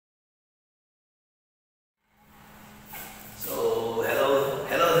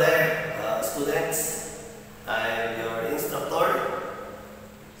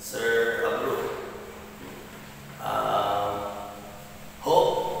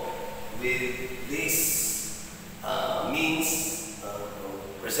with this means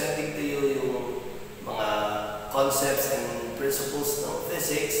presenting to you yung mga concepts and principles ng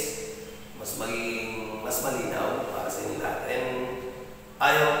physics, mas malinaw para sa inyo lahat. And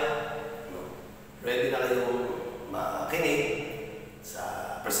I hope ready na kayong makinig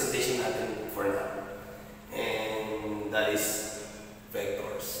sa presentation natin for now. And that is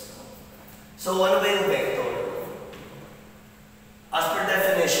vectors. So ano ba yung vector? As per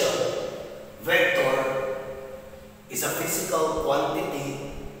definition, vector is a physical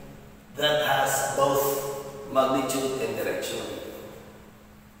quantity that has both magnitude and direction.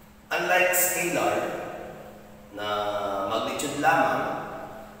 Unlike scalar, na magnitude lamang,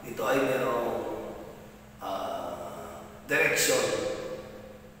 ito ay merong direction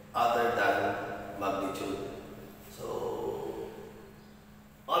other than magnitude. So,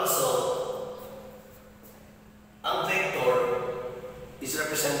 also, ang vector is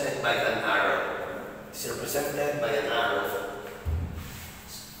represented by an arrow. It's represented by an arrow.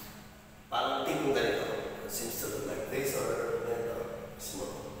 Parang tipong ganito. It seems to look like this or ganito.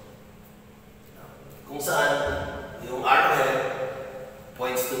 Small. Kung saan yung arrowhead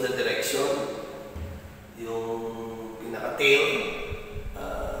points to the direction, yung pinaka-tail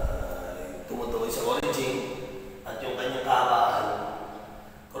tumutukoy sa origin, at yung kanyang kahabaan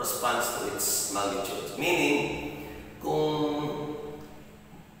corresponds to its magnitude. Meaning, kung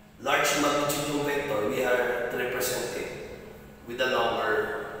large magnitude yung vector, we are to represent it with a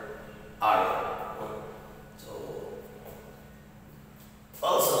longer arrow. So,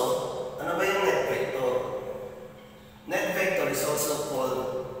 also, ano ba yung net vector? Net vector is also called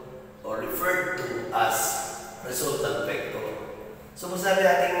or referred to as resultant vector. So, kung sabi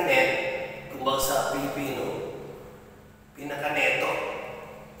natin net, kung ba sa Pilipino, pinaka-neto,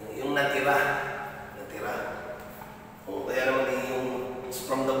 yung natira. O kaya naman yung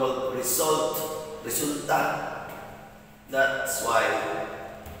from the word resulta. That's why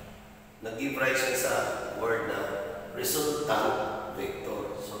nag-give rise siya sa word na resultant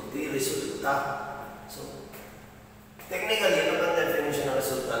vector. So, ito yung resulta. So, technically, ano bang definition ng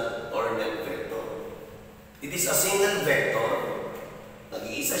resultant or net vector? It is a single vector,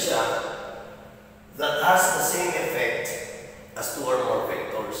 nag-iisa siya, that has the same effect as two or more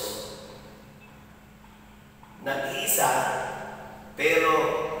vectors. Nag-iisa, pero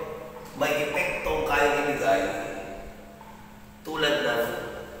may epektong kayang ibigay tulad ng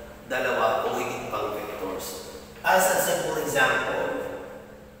dalawa o higit pang vectors. As a simple example,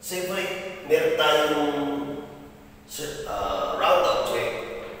 siyempre, meron tayong round object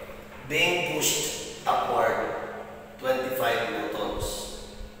being pushed upward 25 newtons.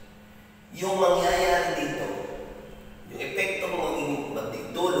 Yung mangyayari dito, yung epektong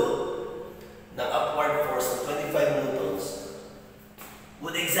magdidulot ng upward force ng 25 newtons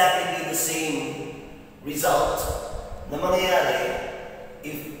would exactly be the same result na mangyayari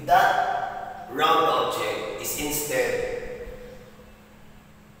if that round object is instead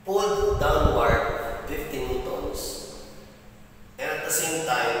pulled downward 50 newtons and at the same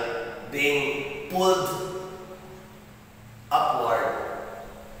time being pulled upward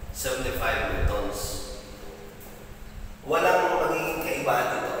 75 newtons. Walang magiging kaibahan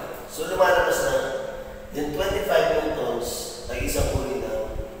dito. So lumalabas na yung 25 newtons ay isang uri ng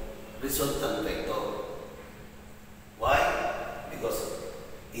resultant vector. Why? Because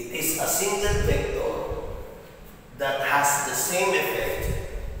it is a single vector that has the same effect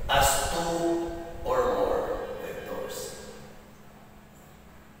as two or more vectors.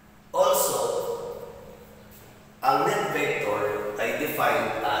 Also, ang net vector ay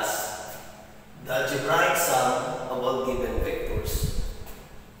defined as the algebraic sum of all given vectors.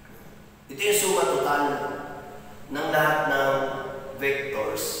 Ito yung suma total ng lahat ng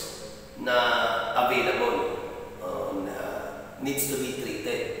vectors na available, na needs to be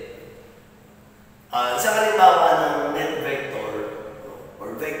treated. Isang halimbawa ng net vector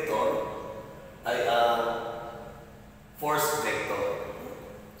or vector ay force vector.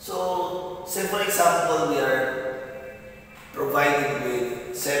 So, say for example, we are provided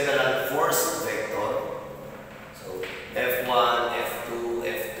with several force vector. So, F1, F2,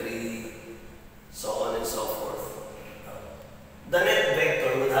 F3, so on and so forth. The net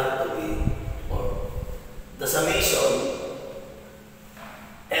vector would have to be, or the summation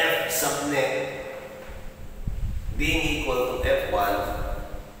F sub net being equal to F1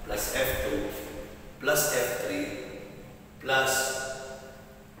 plus F2 plus F3 plus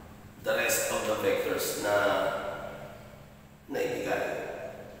the rest of the vectors na ibigay.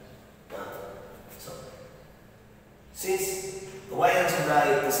 So, since why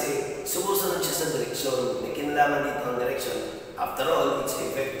algebraic? Kasi sumusunod siya sa direksyon. May kinalaman dito ang direksyon. After all, it's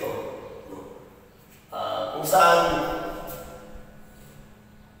a vector. kung saan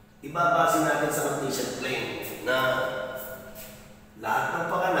ibabase natin sa Cartesian plane na lahat ng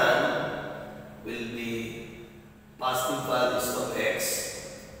pakanan will be positive values of x.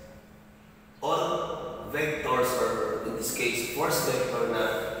 All vectors, or in this case, force vector na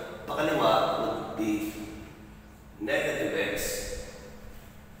pakaliwa would be negative x.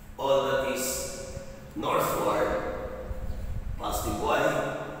 All that is northward, positive y.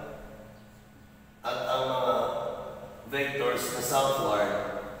 At ang mga vectors na southward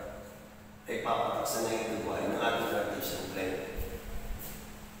ay papatak sa negative y ng ating Cartesian plane.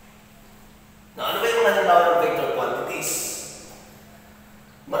 Na ano ba yung mga halimbawa ng vector quantities?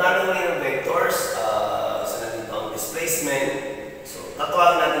 Maraming uri ng vectors. Isa na dito ang displacement. So,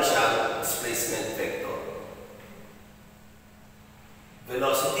 tatawagin natin siya displacement vector.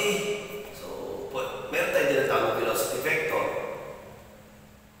 Velocity. So, meron tayo dinatawag ng velocity vector.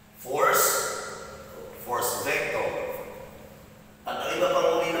 Force. Force vector. At ang iba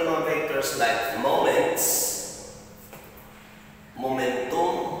pang uri ng mga vectors like moments,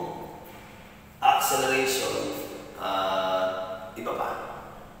 momentum, acceleration, iba pa.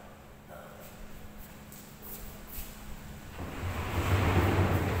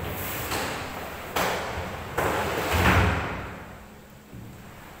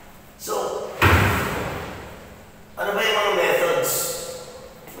 So, ano ba yung mga methods?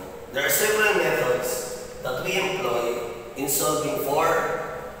 There are several methods that we employ in solving for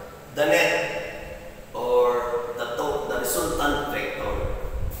the net or the resultant vector.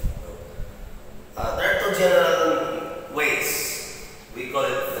 There are two general ways. We call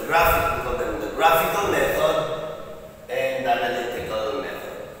it the graphical method and the analytical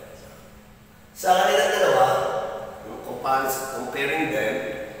method. Sa kanilang dalawa, comparing them,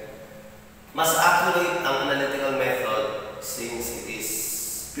 mas accurate ang analytical method since it is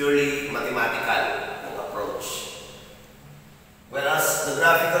purely mathematical ang approach. Whereas the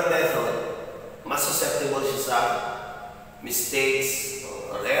graphical method, mas susceptible siya sa mistakes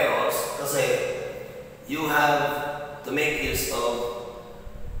or errors kasi you have to make use of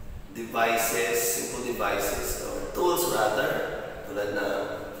devices, simple devices, or tools rather, tulad na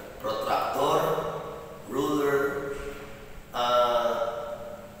protractor, ruler,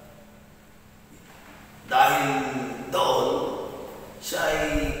 dahil doon, siya ay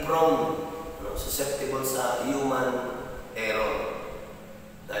prone, susceptible sa human error.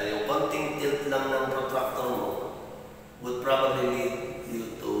 Dahil yung konting tilt lang ng protractor mo would probably lead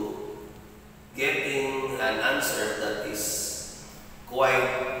you to getting an answer that is quite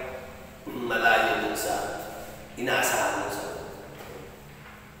malayo dun sa inaasahan mo sa.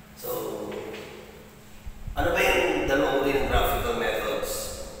 So, ano ba yung dalawang uri ng graphical methods?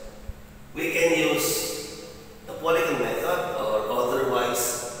 We can use the polygon method, or otherwise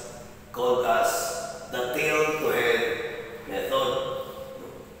called as the tail-to-head method.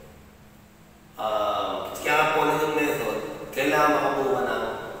 Kaya ang polygon method, kailangan makabuo ng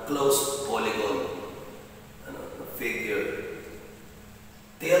closed polygon figure.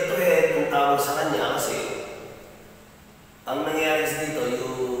 Tail-to-head ang tawag sa kanya kasi ang nangyayari dito,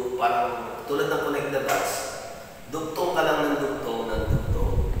 yung parang tulad ng connect the dots, dugtong ka lang ng dugtong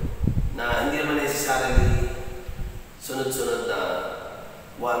na hindi naman necessarily sunod-sunod na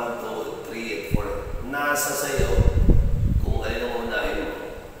 1, 2, 3, 4. Nasa sayo kung alin ang unahin mo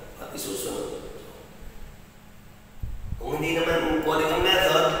at isusunod. Kung hindi naman polygon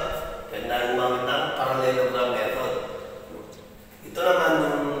method, kailangan gumamit ng parallelogram method. Ito naman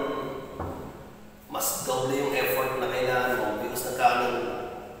yung mas doble yung effort na kailangan mo because nagkaroon ng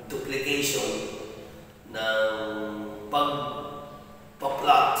duplication ng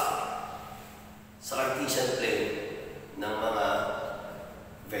pagpa-plot sa Cartesian plane ng mga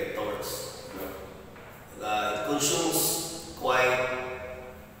vectors. It consumes quite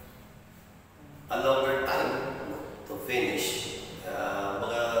a longer time to finish.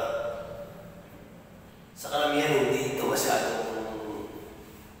 Sa karamihan, hindi ito masyadong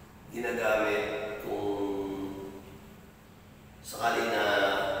ginagamit kung sakali na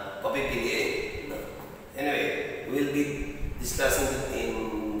papipiliin. Anyway, we'll be discussing it in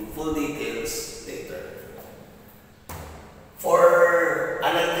full details later. For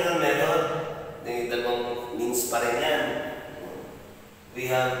analytical method, may dalawang means pa rin yan. We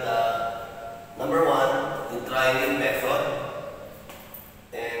have the number one, the triangle method,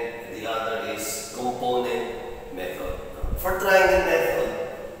 and the other is component method. For triangle method,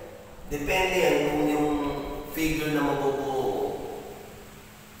 depende yan kung yung figure na mabubuo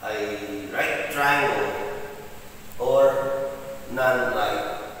ay right triangle or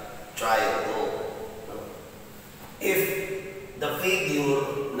non-right triangle. If the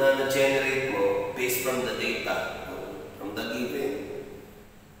figure na na-generate mo based based from the data, from the given,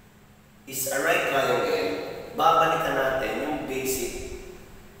 is a right triangle, babalikan natin yung basic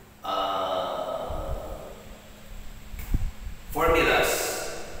formulas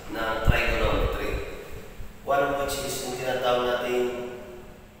ng trigonometry. One of which is yung tinatawag natin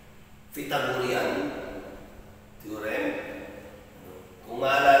Pythagorean theorem. Kung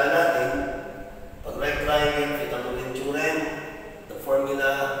maalala natin, pag right triangle, Pythagorean theorem, the formula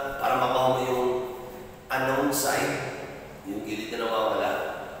para makuha mo yung unknown side, yung gilid na nawawala,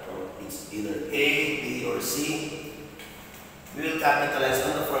 it's either A, B, or C. We will capitalize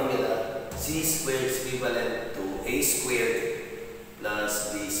on the formula. C squared is equivalent to A squared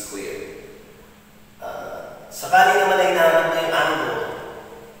plus B squared. Sakali naman ay hinahanap na yung angle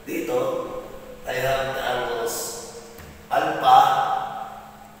dito, I have the angles alpha,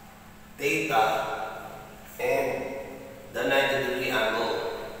 theta, and the 90-degree angle.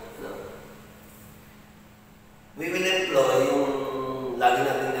 We will employ yung lagi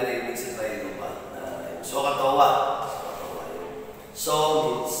natin narinig sa triangle pa, yung SOHCAHTOA. So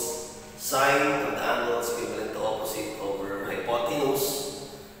means sine of the angle is equivalent to opposite over hypotenuse.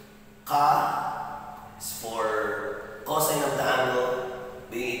 Ka is for cosine of the angle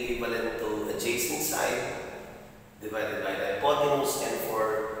being equivalent to adjacent side divided by the hypotenuse, and for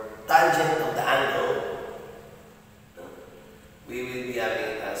tangent of the angle, we will be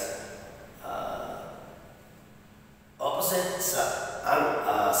having it as opposite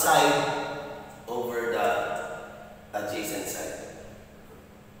side over the adjacent side.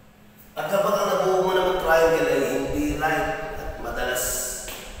 At kapag ang nabuo mo naman triangle ay hindi right, at madalas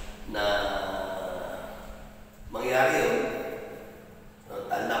na mangyari yun,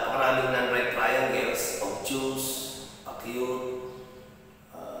 napakaraming non-right triangles, obtuse, acute,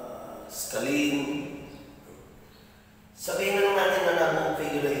 scalene. Sabihin na lang natin na nabuong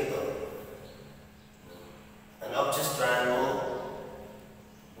figure ito. An obtuse triangle,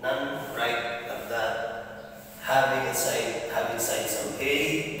 non-right of that, having sides of A,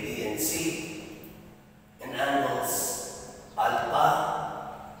 B, and C, and angles alpha,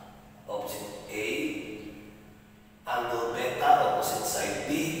 opposite A, angle beta, opposite side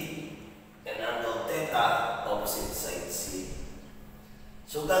B, and angle theta, opposite side C.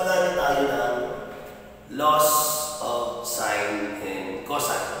 So gagamit tayo ng laws of sine and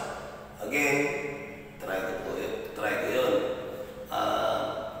cosine. Again, try ko yun.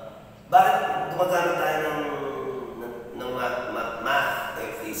 Bakit gumagamit tayo ng math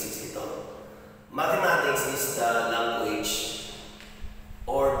and physics ito? Mathematics is the language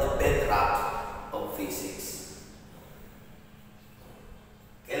or the bedrock of physics.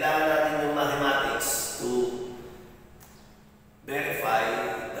 Kailangan natin yung mathematics to verify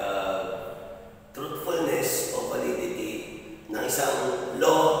the truthfulness or validity ng isang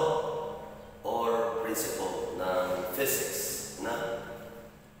law or principle ng physics.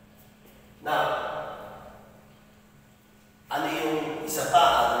 Now, ano yung isa pa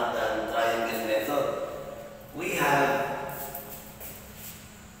other than triangle method? We have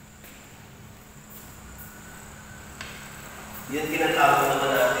yung tinatawag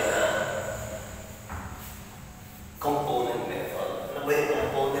naman natin na component method. Ano ba yung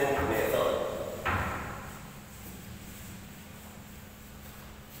component method?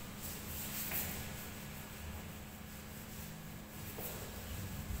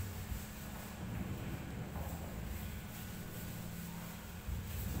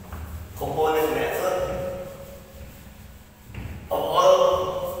 Component method, of all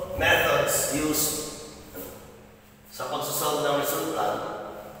methods used sa pagsusolve ng resulta,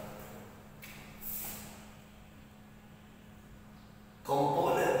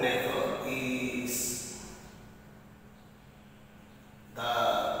 component method is the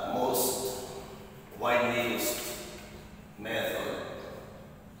most widely used method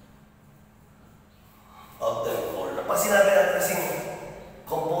of them all. Pag sinabi natin kasing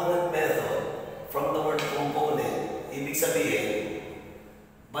component method, from the word component, ibig sabihin,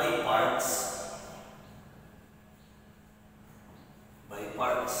 by parts.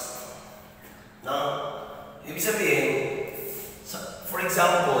 Now, ibig sabihin, for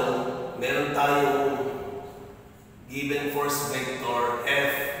example, meron tayong given force vector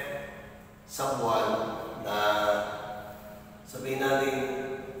F sub 1 na sabihin natin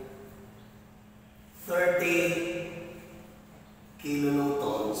 30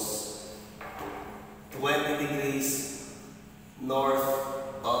 kilonewtons, 20 degrees north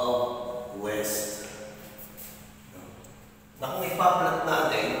of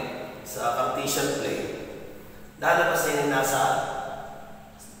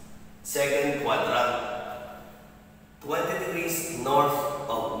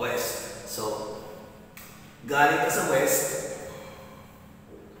galing ka sa west,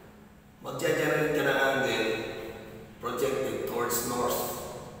 magja-generate ka ng angle projected towards north.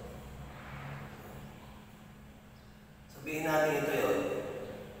 Sabihin natin ito yun.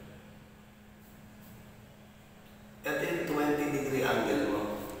 Ito yung 20-degree angle mo.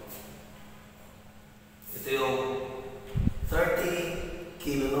 Ito yung 30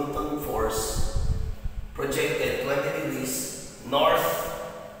 kilonewton force projected 20 degrees north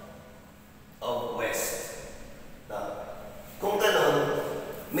of west. Now, kung ganon,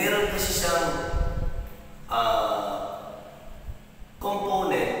 meron kasi siyang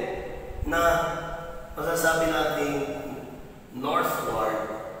component na masasabi natin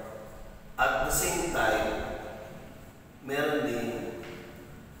northward at the same time meron din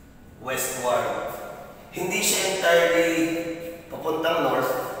westward. Hindi siya entirely papuntang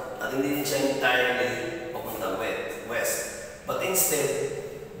north at hindi din siya entirely papuntang west. But instead,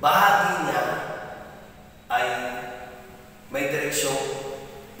 bahagi niya ay may direksyong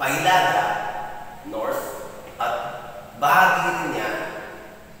pahilaga north at bahagi rin niya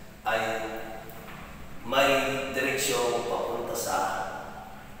ay may direksyong papunta sa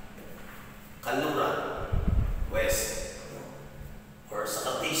kanluran west or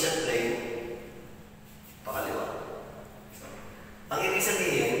sa Cartesian plane pakaliwa. Ang ibig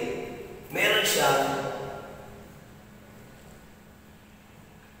sabihin, meron siyang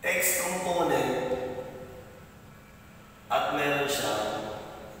x component at meron siyang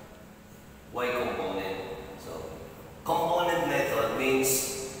y component. So, component method means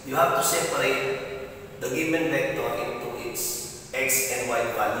you have to separate the given vector into its x and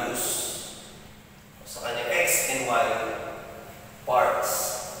y values. Sa kanya x and y parts.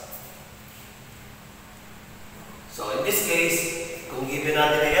 So in this case, kung given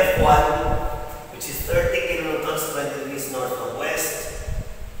natin ay F1, which is 30 kilonewtons, 20 degrees north of west,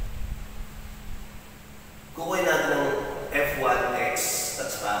 kukunin natin ng F1x at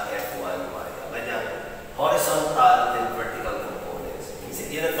saka F1y. Kanya horizontal and vertical components.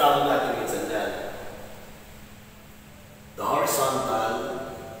 Yan ang tawag natin minsan dyan. The horizontal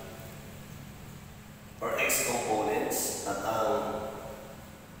or x components at ang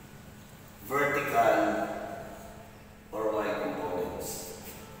vertical or y components.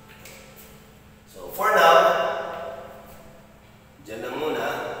 So for now, dyan lang muna,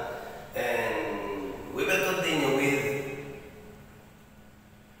 and we will continue with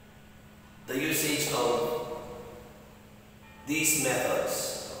the usage of these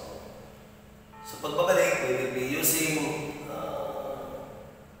methods. So pagbabalik, we will be using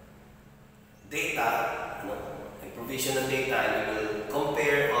data, provision ng data, and we will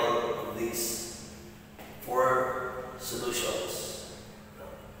compare all